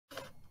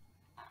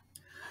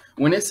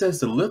When it says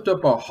to lift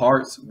up our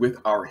hearts with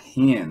our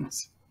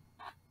hands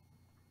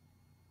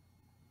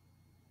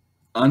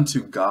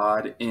unto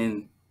God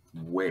in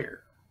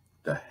where?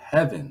 The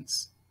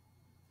heavens.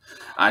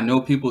 I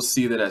know people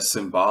see that as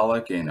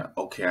symbolic and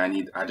okay,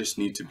 I just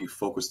need to be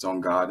focused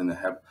on God in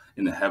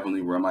the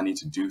heavenly realm. I need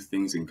to do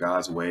things in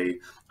God's way.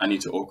 I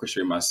need to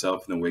orchestrate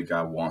myself in the way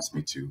God wants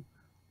me to.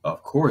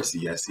 Of course,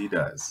 yes, he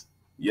does.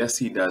 Yes,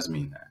 he does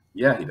mean that.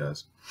 Yeah, he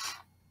does.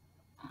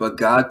 But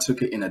God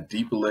took it in a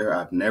deeper layer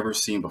I've never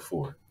seen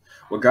before.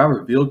 What God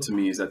revealed to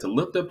me is that to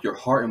lift up your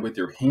heart and with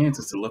your hands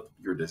is to lift up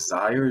your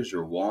desires,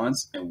 your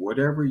wants, and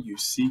whatever you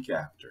seek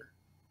after,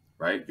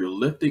 right? You're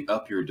lifting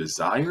up your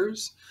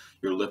desires,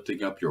 you're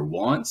lifting up your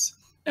wants,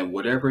 and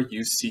whatever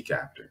you seek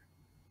after.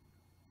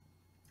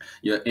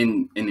 Yeah,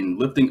 in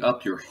lifting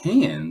up your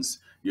hands,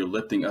 you're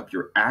lifting up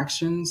your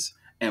actions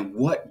and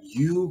what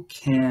you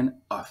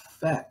can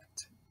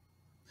affect.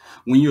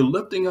 When you're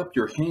lifting up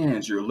your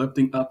hands, you're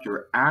lifting up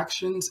your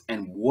actions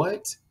and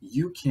what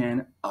you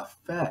can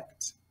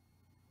affect.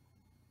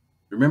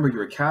 Remember,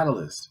 you're a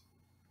catalyst.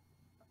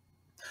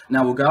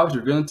 Now, what God was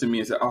revealing to me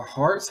is that our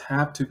hearts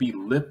have to be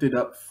lifted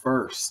up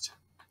first.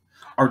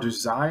 Our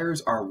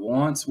desires, our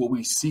wants, what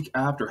we seek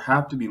after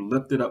have to be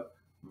lifted up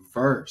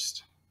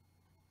first.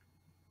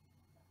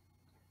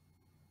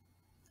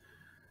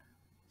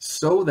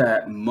 So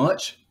that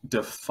much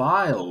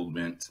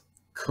defilement,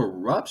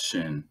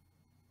 corruption,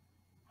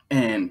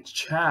 and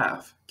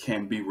chaff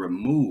can be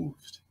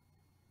removed.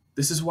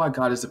 This is why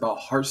God is about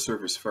heart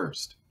service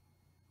first.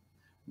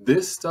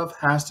 This stuff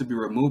has to be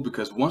removed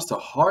because once the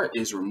heart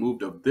is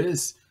removed of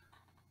this,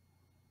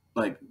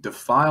 like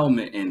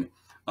defilement and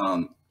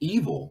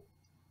evil,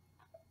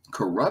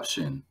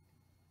 corruption,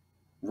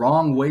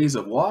 wrong ways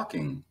of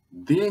walking,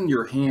 then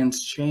your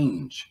hands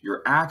change,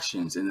 your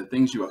actions and the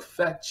things you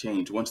affect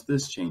change once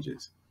this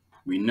changes.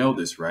 We know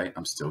this, right?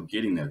 I'm still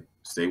getting there.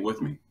 Stay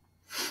with me.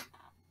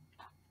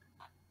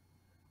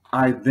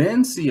 I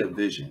then see a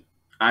vision.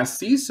 I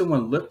see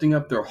someone lifting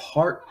up their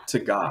heart to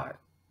God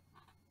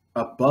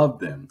above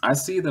them. I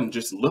see them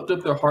just lift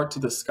up their heart to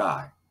the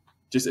sky.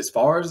 Just as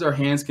far as their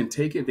hands can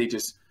take it, they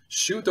just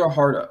shoot their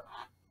heart up,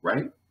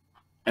 right?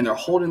 And they're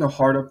holding their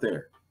heart up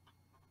there.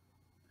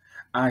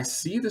 I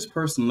see this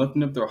person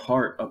lifting up their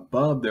heart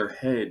above their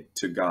head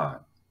to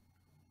God.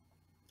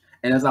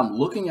 And as I'm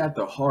looking at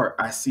the heart,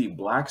 I see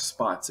black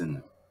spots in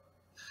them.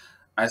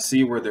 I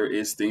see where there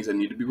is things that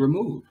need to be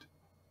removed,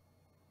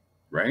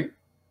 right?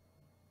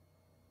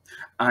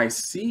 I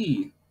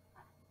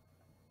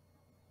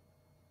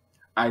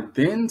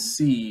then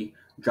see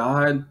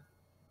God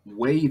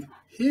wave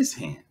his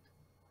hand.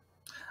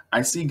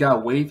 I see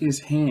God wave his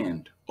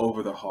hand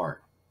over the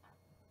heart.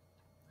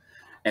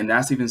 And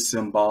that's even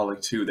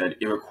symbolic too, that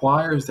it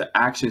requires the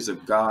actions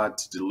of God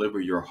to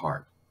deliver your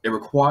heart. It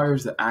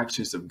requires the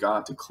actions of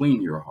God to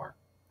clean your heart.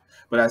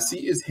 But I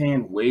see his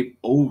hand wave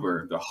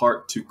over the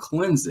heart to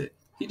cleanse it.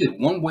 He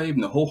did one wave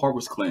and the whole heart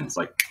was cleansed,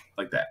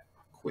 like that,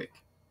 quick,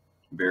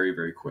 very,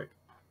 very quick.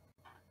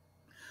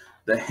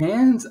 The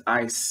hands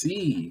I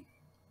see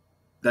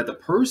that the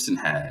person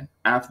had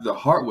after the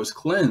heart was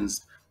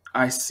cleansed,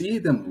 I see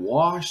them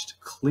washed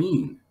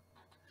clean.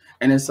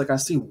 And it's like I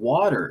see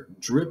water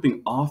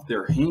dripping off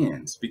their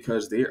hands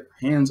because their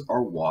hands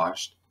are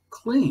washed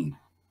clean.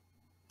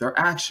 Their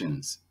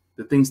actions,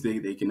 the things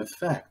they can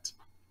affect.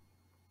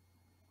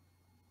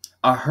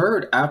 I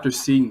heard after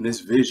seeing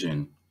this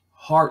vision,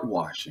 heart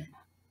washing.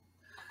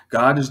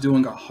 God is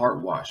doing a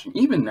heart washing.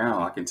 Even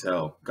now, I can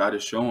tell God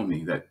is showing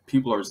me that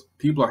people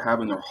are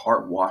having their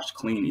heart washed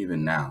clean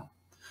even now.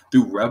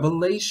 Through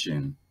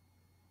revelation,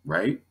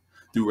 right?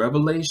 Through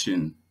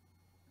revelation,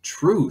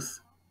 truth,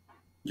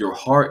 your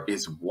heart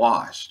is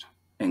washed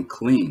and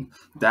clean.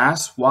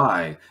 That's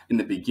why in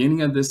the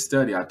beginning of this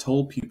study, I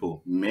told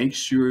people, make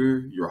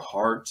sure your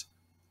heart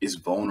is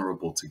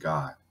vulnerable to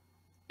God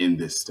in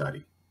this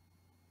study.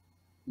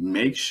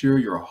 Make sure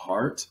your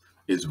heart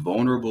is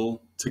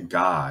vulnerable to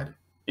God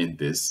in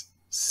this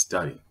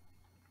study.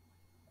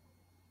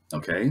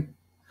 Okay?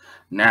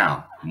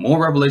 Now,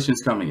 more revelation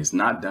is coming. It's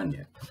not done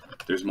yet.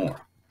 There's more.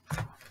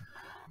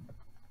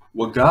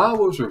 What God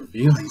was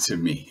revealing to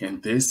me,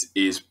 and this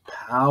is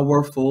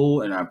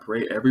powerful, and I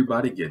pray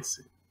everybody gets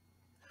it.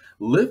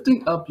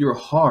 Lifting up your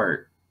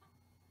heart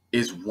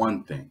is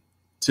one thing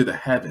to the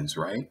heavens,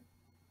 right?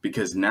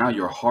 Because now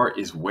your heart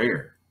is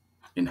where?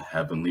 In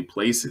heavenly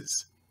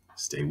places.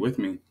 Stay with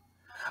me.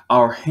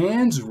 Our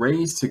hands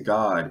raised to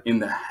God in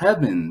the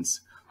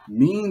heavens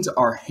means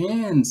our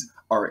hands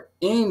are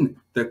in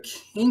the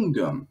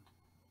kingdom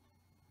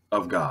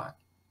of God.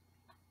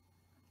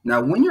 Now,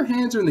 when your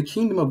hands are in the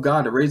kingdom of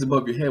God to raise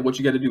above your head, what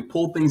you got to do,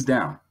 pull things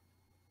down.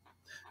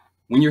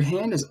 When your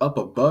hand is up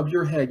above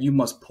your head, you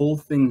must pull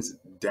things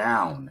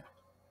down.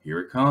 Here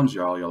it comes,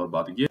 y'all. Y'all are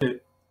about to get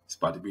it. It's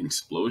about to be an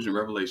explosion of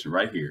revelation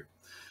right here.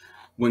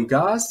 When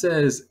God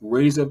says,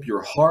 raise up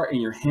your heart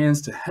and your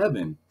hands to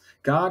heaven,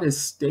 God is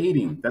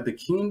stating that the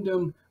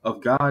kingdom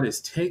of God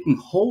is taking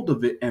hold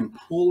of it and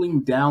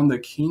pulling down the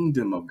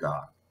kingdom of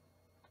God.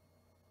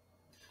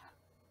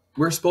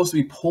 We're supposed to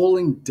be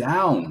pulling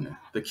down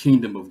the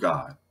kingdom of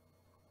God.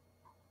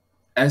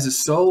 As it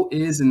so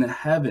is in the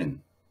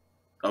heaven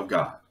of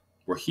God,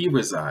 where he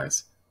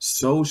resides,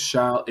 so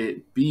shall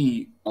it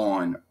be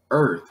on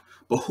earth.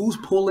 But who's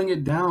pulling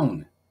it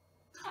down?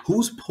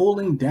 Who's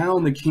pulling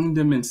down the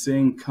kingdom and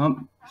saying,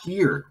 come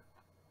here?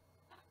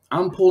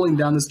 I'm pulling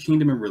down this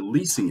kingdom and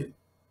releasing it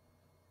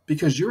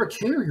because you're a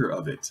carrier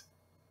of it.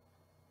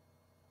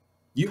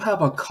 You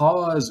have a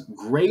cause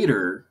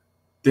greater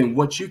than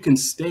what you can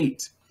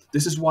state.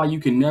 This is why you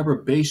can never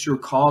base your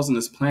cause on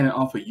this planet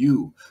off of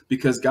you,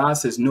 because God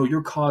says, no,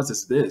 your cause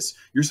is this.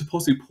 You're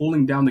supposed to be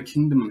pulling down the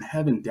kingdom of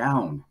heaven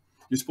down.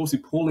 You're supposed to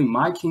be pulling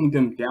my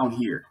kingdom down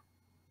here.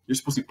 You're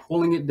supposed to be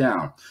pulling it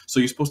down. So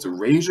you're supposed to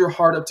raise your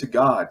heart up to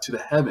God, to the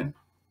heaven,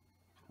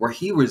 where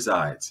he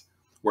resides,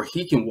 where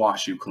he can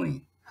wash you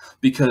clean.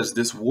 Because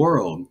this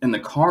world and the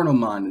carnal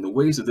mind and the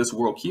ways of this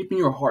world, keeping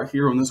your heart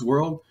here on this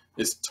world,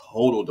 is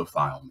total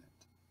defilement.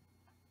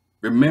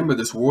 Remember,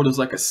 this world is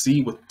like a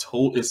sea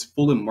it's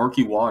full of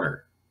murky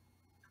water.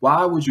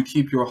 Why would you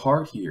keep your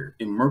heart here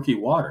in murky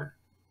water?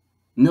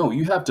 No,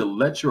 you have to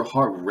let your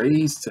heart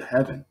raise to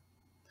heaven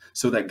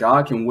so that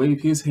God can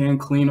wave his hand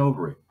clean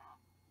over it.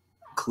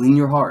 Clean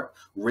your heart.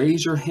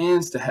 Raise your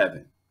hands to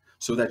heaven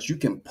so that you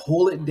can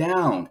pull it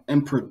down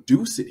and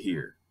produce it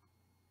here.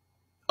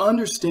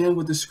 Understand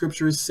what the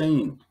scripture is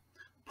saying.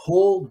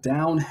 Pull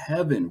down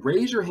heaven.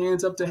 Raise your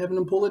hands up to heaven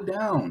and pull it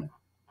down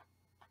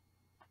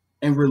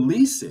and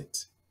release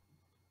it.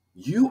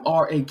 You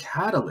are a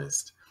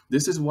catalyst.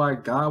 This is why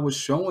God was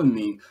showing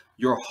me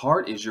your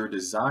heart is your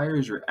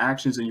desires, your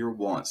actions, and your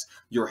wants.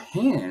 Your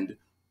hand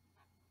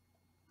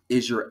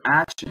is your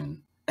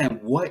action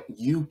and what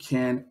you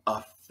can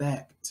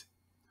affect.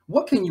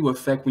 What can you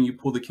affect when you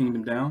pull the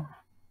kingdom down?